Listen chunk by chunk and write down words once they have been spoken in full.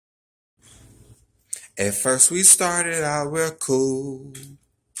At first we started out real cool,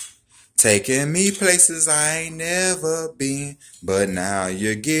 taking me places I ain't never been. But now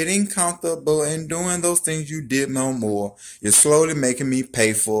you're getting comfortable and doing those things you did no more. You're slowly making me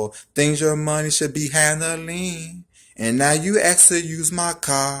pay for things your money should be handling. And now you ask to use my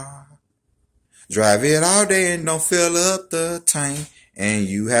car. Drive it all day and don't fill up the tank. And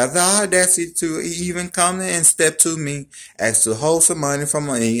you have the audacity to even come and step to me. Ask to hold some money from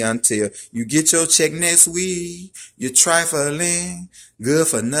me until you get your check next week. You're trifling, good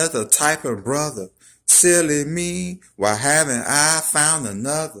for nothing type of brother. Silly me, why haven't I found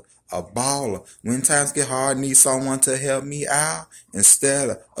another? A baller. When times get hard, need someone to help me out. Instead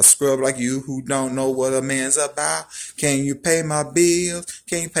of a scrub like you who don't know what a man's about. Can you pay my bills?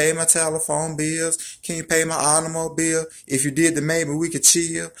 Can you pay my telephone bills? Can you pay my automobile? If you did, then maybe we could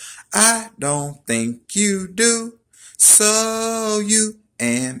chill. I don't think you do. So you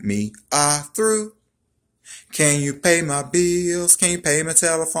and me are through. Can you pay my bills? Can you pay my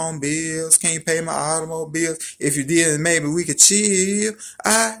telephone bills? Can you pay my automobile? If you did, maybe we could chill.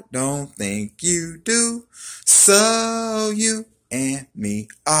 I don't think you do. So you and me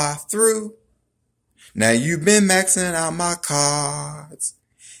are through. Now you've been maxing out my cards,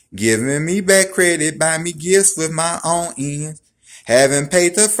 giving me back credit, buying me gifts with my own ends. Haven't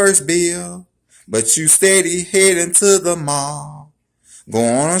paid the first bill, but you steady heading to the mall. Going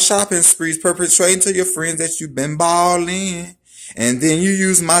on shopping sprees, perpetrating to your friends that you've been balling. And then you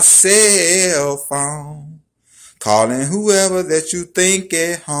use my cell phone, calling whoever that you think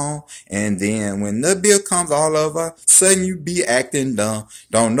at home. And then when the bill comes, all of a sudden you be acting dumb.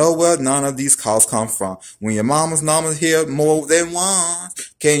 Don't know where none of these calls come from. When your mama's numbers here more than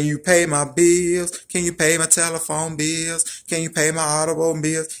once. Can you pay my bills? Can you pay my telephone bills? Can you pay my automobile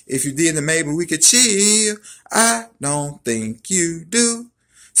bills? If you did, then maybe we could chill. I don't think you do.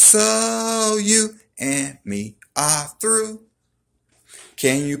 So you and me are through.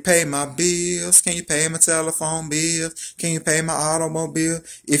 Can you pay my bills? Can you pay my telephone bills? Can you pay my automobile?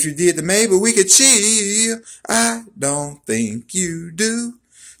 If you did, then maybe we could chill. I don't think you do.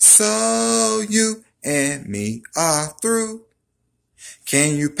 So you and me are through.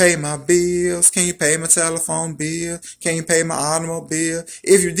 Can you pay my bills? Can you pay my telephone bill? Can you pay my automobile?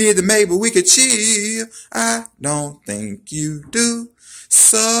 If you did, then maybe we could chill. I don't think you do.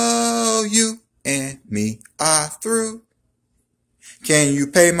 So you and me are through. Can you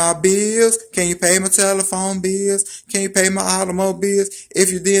pay my bills? Can you pay my telephone bills? Can you pay my automobiles?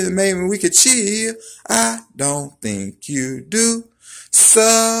 If you did, then maybe we could chill. I don't think you do.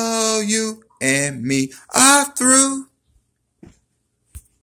 So you and me are through.